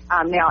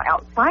 Now,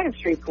 outside of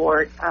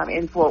Shreveport,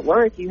 in Fort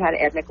Worth, you had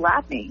Edna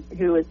Gladney,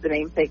 who is the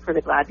namesake for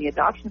the Gladney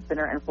Adoption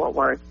Center in Fort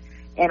Worth.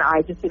 And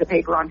I just did a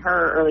paper on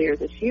her earlier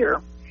this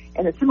year.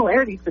 And the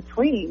similarities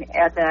between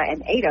Edna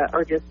and Adah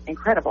are just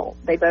incredible.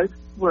 They both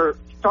were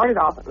started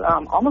off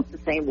almost the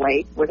same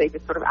way, where they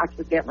just sort of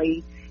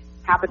accidentally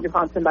happened to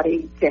find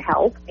somebody to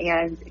help,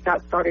 and it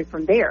got started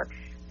from there.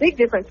 Big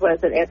difference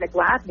was that Edna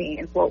Gladney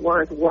in Fort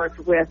Worth worked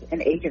with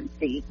an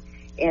agency,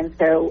 and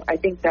so I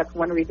think that's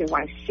one reason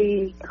why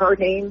her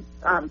name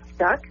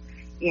stuck,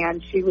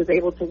 and she was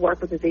able to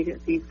work with this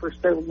agency for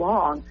so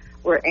long.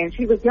 And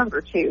she was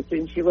younger too,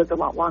 and she lived a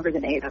lot longer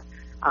than Adah.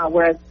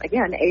 Whereas,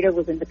 again, Adah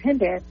was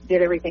independent,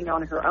 did everything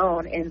on her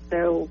own, and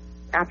so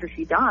after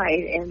she died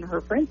and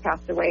her friends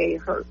passed away,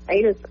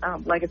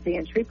 Adah's legacy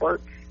in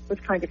Shreveport was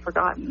kind of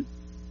forgotten.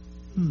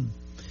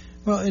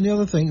 Well, and the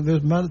other thing, there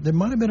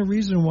might have been a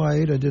reason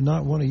why Adah did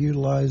not want to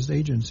utilize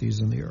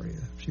agencies in the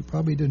area. She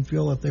probably didn't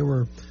feel that they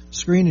were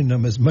screening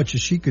them as much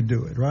as she could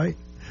do it, right?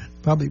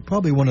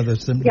 Probably one of the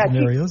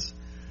scenarios.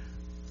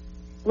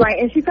 Right,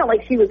 and she felt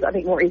like she was, I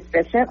think, more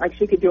efficient, like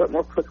she could do it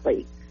more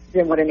quickly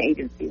than what an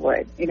agency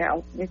would. You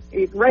know,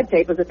 red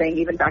tape was a thing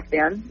even back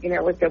then, you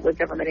know, with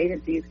government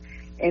agencies.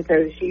 And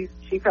so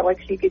she felt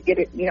like she could get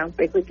it, you know,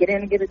 basically get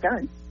in and get it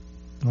done.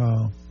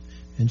 Wow.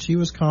 And she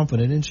was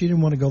confident, and she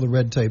didn't want to go the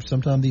red tape.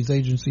 Sometimes these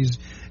agencies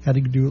had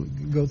to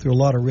go through a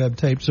lot of red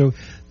tape. So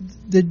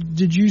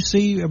did you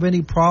see of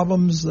any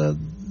problems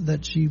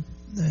that she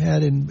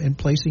had in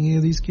placing any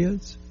of these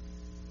kids?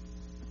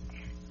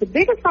 The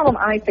biggest problem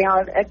I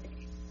found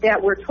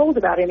that we're told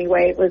about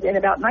anyway was in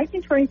about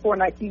 1924,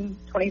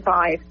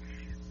 1925,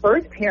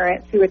 birth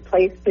parents who had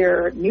placed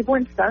their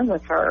newborn son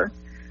with her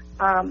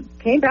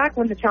came back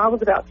when the child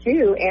was about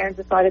 2 and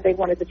decided they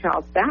wanted the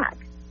child back.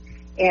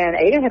 And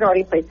Adah had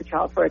already placed the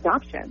child for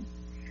adoption.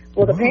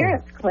 Well,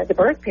 the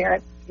birth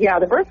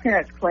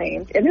parents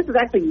claimed, and this is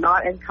actually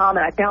not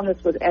uncommon. I found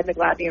this with Edna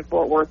Gladney in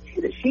Fort Worth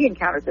too, that she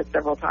encountered this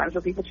several times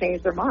where people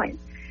changed their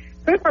minds.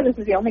 So far, this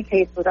is the only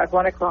case that I've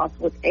run across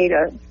with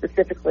Adah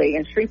specifically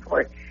in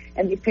Shreveport.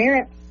 And these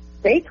parents,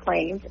 they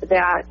claimed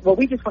that, well,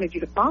 we just wanted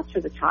you to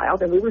foster the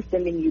child, and we were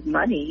sending you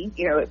money,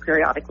 you know,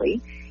 periodically.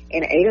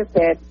 And Adah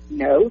said,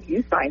 no,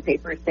 you signed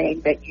papers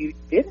saying that you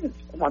didn't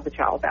want the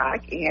child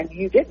back, and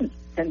you didn't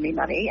send me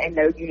money, and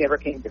no, you never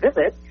came to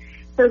visit.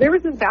 So there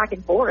was this back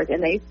and forth,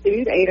 and they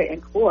sued Adah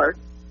in court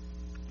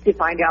to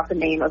find out the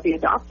name of the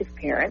adoptive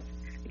parent,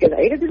 because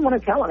Adah didn't want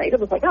to tell him. Adah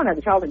was like, oh, no,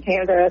 the child's in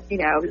Canada,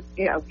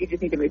 you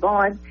just need to move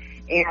on.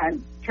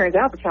 And turns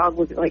out the child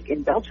was, like,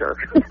 in Belcher.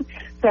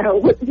 So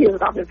with his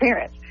adoptive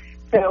parents.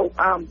 So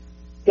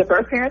the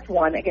birth parents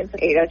won against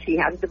Adah. She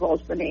hadn't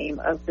divulged the name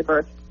of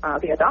the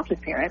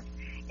adoptive parents,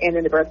 and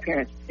then the birth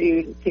parents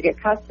sued to get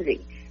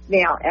custody.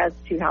 Now, as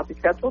to how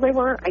successful they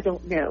were, I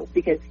don't know,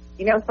 because,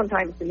 you know,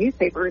 sometimes the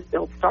newspapers,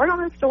 they'll start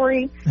on a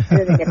story and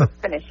then they never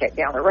finish it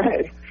down the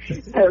road.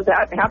 So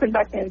that happened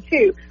back then,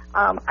 too.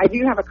 I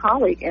do have a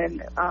colleague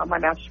in my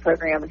master's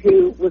program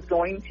who was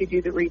going to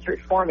do the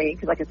research for me,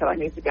 because, like I said, I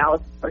moved to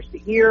Dallas first of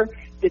the year,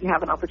 didn't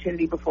have an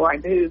opportunity before I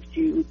moved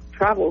to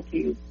travel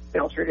to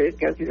Belcher to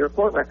go through the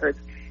report records,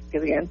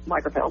 because, again,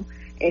 microfilm.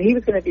 And he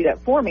was going to do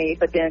that for me,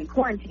 but then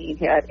quarantine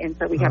hit, and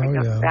so we haven't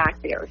gotten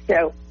back there.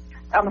 So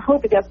I'm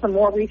hoping that's some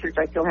more research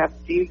I still have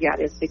to do yet,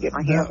 is to get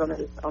my hands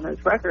on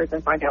those records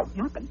and find out what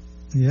happened.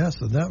 Yeah,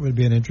 so that would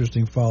be an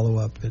interesting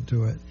follow-up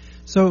to it.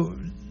 So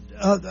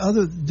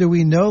do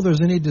we know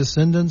there's any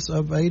descendants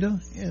of Adah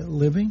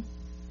living?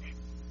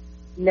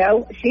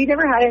 No, she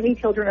never had any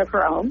children of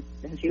her own,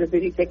 and she was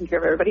busy taking care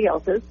of everybody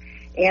else's.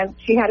 And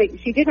she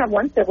did have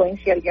one sibling.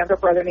 She had a younger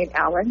brother named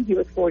Alan. He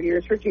was 4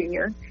 years her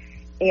junior,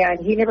 and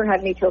he never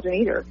had any children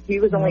either. He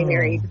was only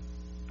married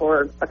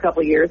for a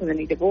couple of years, and then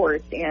he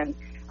divorced, and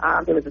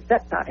there was a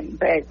stepson.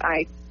 But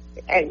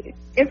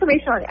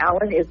information on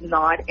Alan is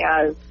not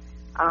as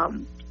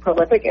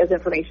prolific as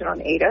information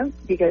on Adah,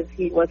 because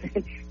he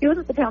wasn't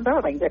the town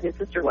darling that his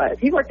sister was.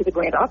 He worked at the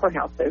Grand Opera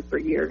House though for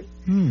years,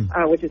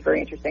 which is very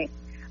interesting.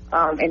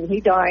 And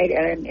he died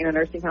in a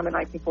nursing home in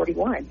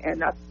 1941,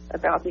 and that's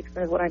about the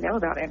extent of what I know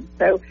about him.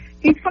 So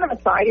he's kind of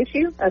a side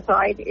issue,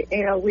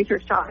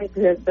 research topic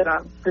that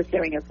I'm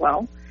pursuing as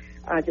well,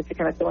 just to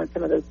kind of fill in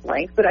some of those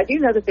blanks. But I do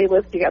know that they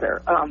lived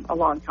together a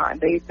long time.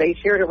 They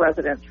shared a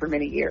residence for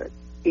many years.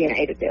 He and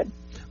Adah did.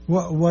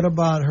 What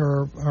about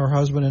her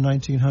husband in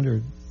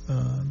 1900,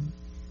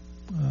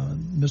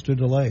 Mr.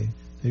 DeLay?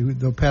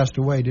 They passed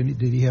away.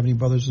 Did he have any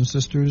brothers and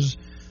sisters?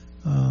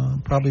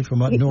 Probably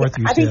from up north,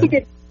 you said. I think he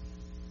did.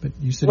 But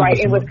you said right,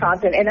 in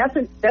Wisconsin. And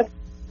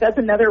that's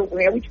another,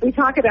 we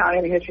talk about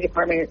in the history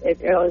department,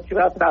 to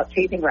us about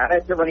chasing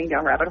rabbits or running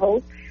down rabbit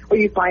holes, where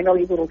you find all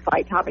these little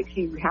side topics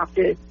you have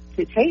to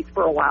chase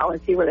for a while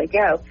and see where they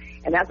go.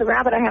 And that's a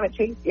rabbit I haven't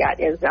chased yet,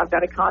 is I've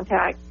got to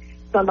contact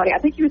somebody. I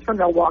think he was from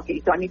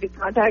Milwaukee, so I need to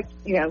contact,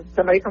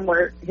 somebody from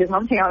his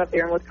hometown up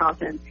there in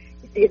Wisconsin,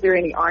 see if there are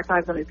any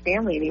archives on his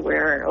family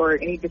anywhere or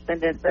any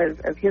descendants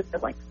of his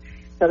siblings.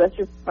 So that's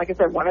just, like I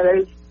said, one of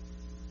those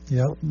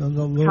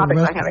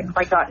topics I haven't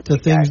quite gotten to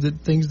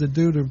things to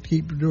do to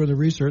keep doing the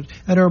research.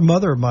 And her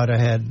mother might have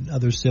had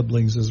other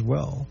siblings as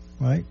well,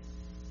 right?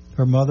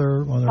 Her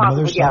mother on her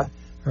mother's side.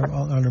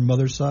 On her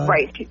mother's side,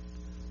 right?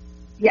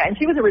 Yeah, and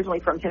she was originally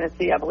from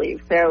Tennessee, I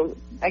believe. So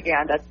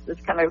again,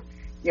 that's kind of,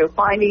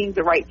 finding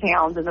the right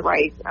towns and the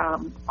right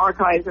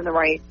archives and the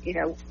right,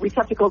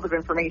 receptacles of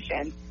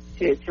information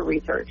to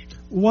research.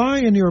 Why,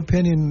 in your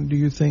opinion, do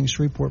you think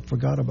Shreveport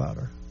forgot about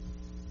her?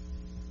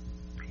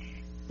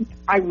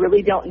 I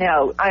really don't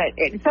know,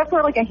 except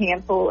for like a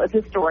handful of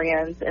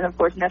historians. And of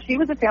course, now she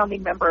was a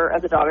founding member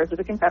of the Daughters of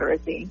the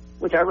Confederacy,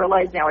 which I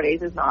realize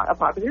nowadays is not a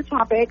popular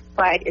topic,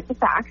 but it's a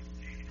fact.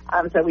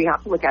 So we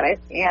have to look at it.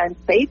 And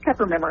they've kept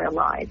her memory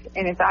alive.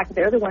 And in fact,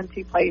 they're the ones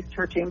who placed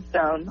her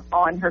tombstone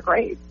on her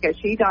grave because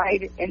she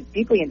died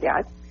deeply in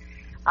debt.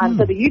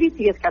 So the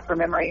UDC has kept her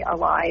memory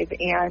alive.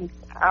 And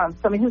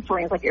some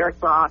historians like Eric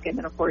Brock and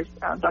then, of course,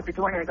 Dr.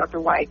 Joyner and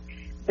Dr. White,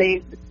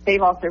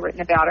 they've also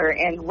written about her,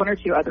 and one or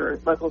two other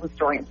local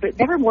historians, but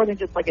never more than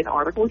just like an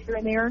article here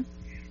and there.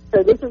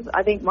 So this is,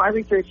 I think, my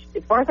research,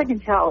 as far as I can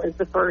tell, is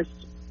the first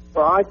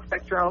broad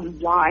spectrum,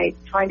 wide,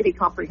 trying to be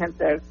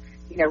comprehensive,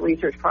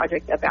 research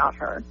project about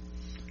her.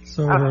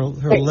 So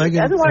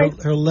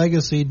her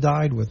legacy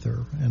died with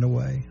her in a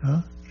way,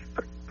 huh?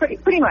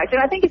 Pretty much,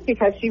 and I think it's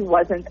because she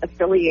wasn't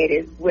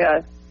affiliated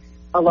with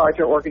a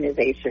larger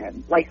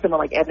organization, like someone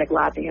like Edna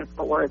Gladney in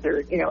Fort Worth,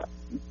 or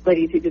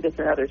ladies who do this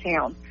in other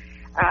towns.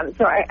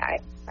 So I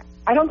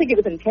don't think it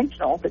was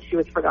intentional that she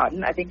was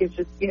forgotten. I think it's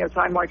just,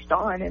 time marched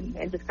on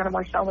and just kind of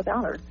marched on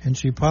without her. And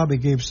she probably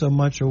gave so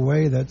much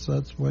away. That's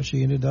why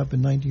she ended up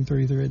in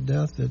 1933 at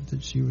death,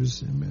 that she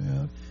was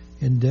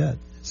in debt.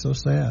 It's so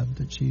sad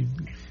that she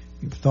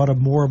thought of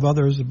more of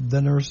others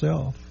than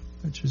herself,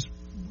 which is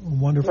a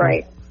wonderful,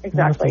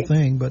 wonderful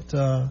thing. But,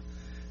 I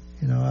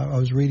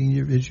was reading,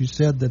 as you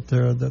said, that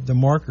the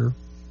marker,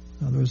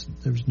 there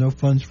was no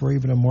funds for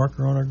even a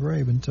marker on her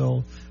grave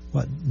until,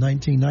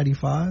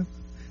 1995?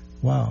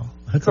 Wow.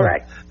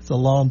 Correct. That's a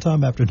long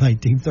time after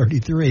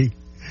 1933.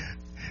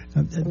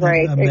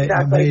 Right, exactly.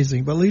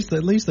 Amazing. But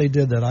at least they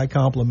did that. I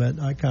compliment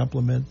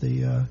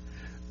the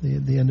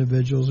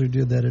individuals who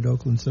did that at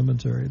Oakland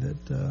Cemetery.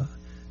 That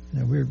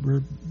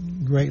we're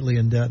greatly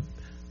in debt.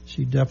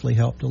 She definitely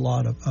helped a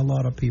lot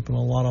of people, a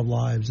lot of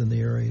lives in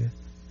the area.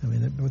 I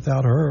mean,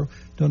 without her,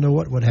 don't know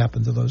what would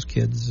happen to those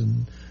kids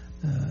in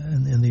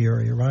the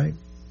area, right?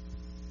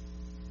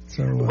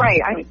 So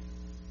right. I mean,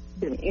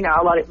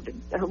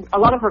 a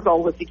lot of her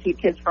goal was to keep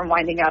kids from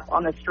winding up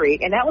on the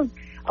street, and that was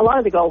a lot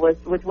of the goal was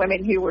with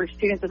women who were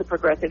students of the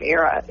progressive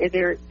era.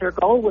 Their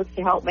goal was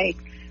to help make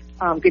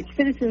good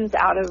citizens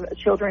out of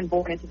children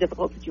born into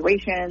difficult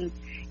situations,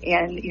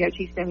 and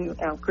teach them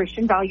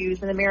Christian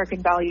values and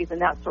American values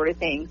and that sort of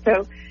thing.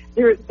 So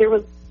there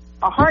was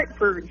a heart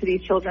to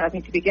these children, I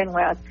think, to begin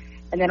with,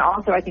 and then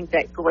also I think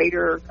that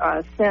greater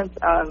sense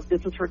of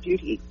this was her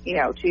duty,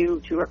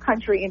 to her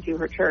country and to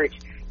her church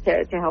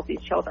to help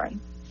these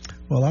children.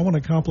 Well, I want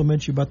to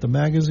compliment you about the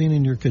magazine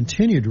and your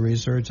continued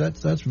research.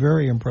 That's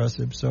very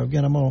impressive. So,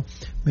 again, I'm going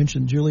to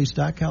mention Julie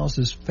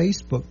Stackhouse's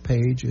Facebook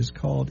page is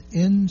called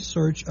In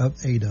Search of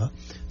Adah.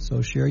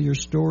 So share your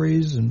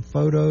stories and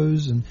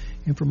photos and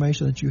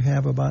information that you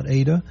have about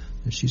Adah.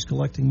 That she's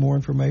collecting more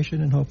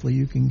information, and hopefully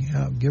you can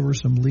give her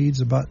some leads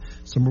about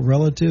some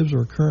relatives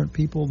or current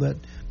people that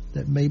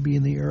may be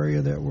in the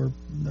area that were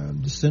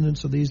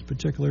descendants of these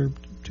particular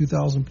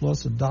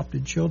 2,000-plus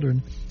adopted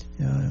children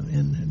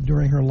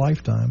during her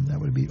lifetime. That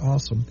would be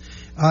awesome.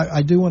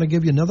 I do want to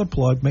give you another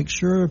plug. Make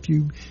sure if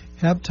you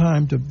have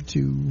time to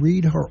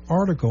read her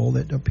article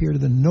that appeared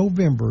in the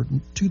November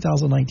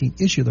 2019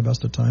 issue of the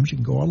Best of Times. You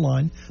can go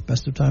online,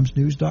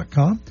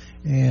 bestoftimesnews.com,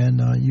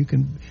 and you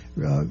can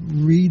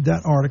read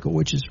that article,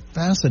 which is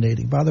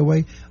fascinating. By the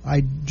way,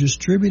 I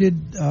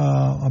distributed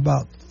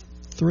about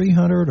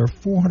 300 or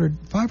 400,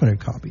 500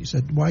 copies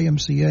at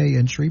YMCA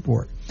in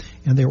Shreveport,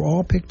 and they were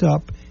all picked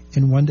up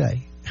in one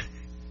day.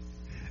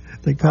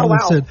 They called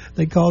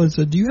and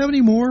said, "Do you have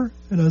any more?"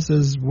 And I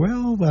says,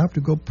 "Well, I have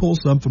to go pull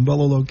some from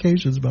other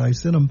locations," but I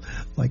sent them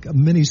like a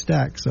mini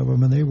stacks of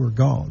them, and they were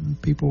gone.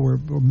 People were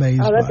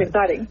amazed. Oh, that's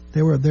exciting.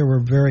 They were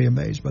very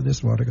amazed by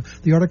this article.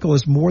 The article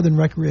is More Than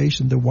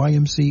Recreation: The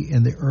YMC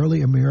and the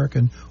Early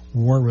American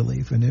War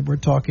Relief, and we're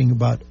talking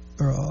about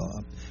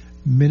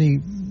many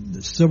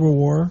Civil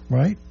War,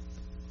 right?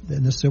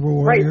 In the Civil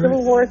War, right?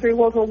 Civil War through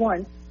World War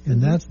I.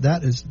 And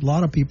that is a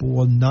lot of people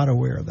were not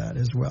aware of that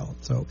as well.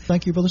 So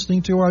thank you for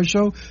listening to our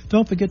show.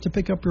 Don't forget to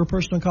pick up your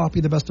personal copy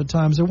of The Best of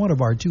Times at one of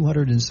our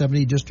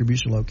 270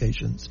 distribution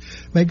locations.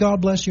 May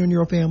God bless you and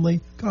your family.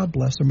 God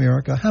bless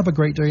America. Have a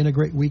great day and a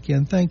great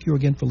weekend. Thank you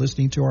again for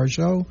listening to our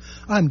show.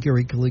 I'm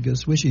Gary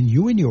Calligas, wishing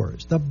you and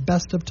yours the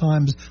best of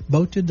times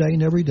both today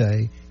and every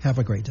day. Have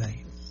a great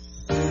day.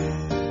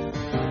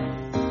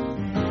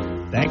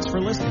 Thanks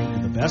for listening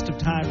to the Best of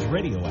Times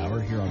Radio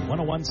Hour here on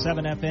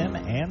 101.7 FM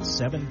and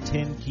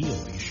 710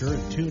 Keel. Be sure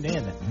to tune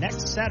in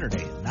next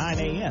Saturday at 9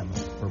 a.m.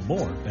 for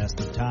more Best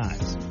of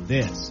Times.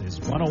 This is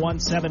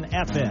 101.7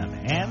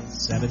 FM and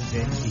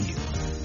 710 Keel.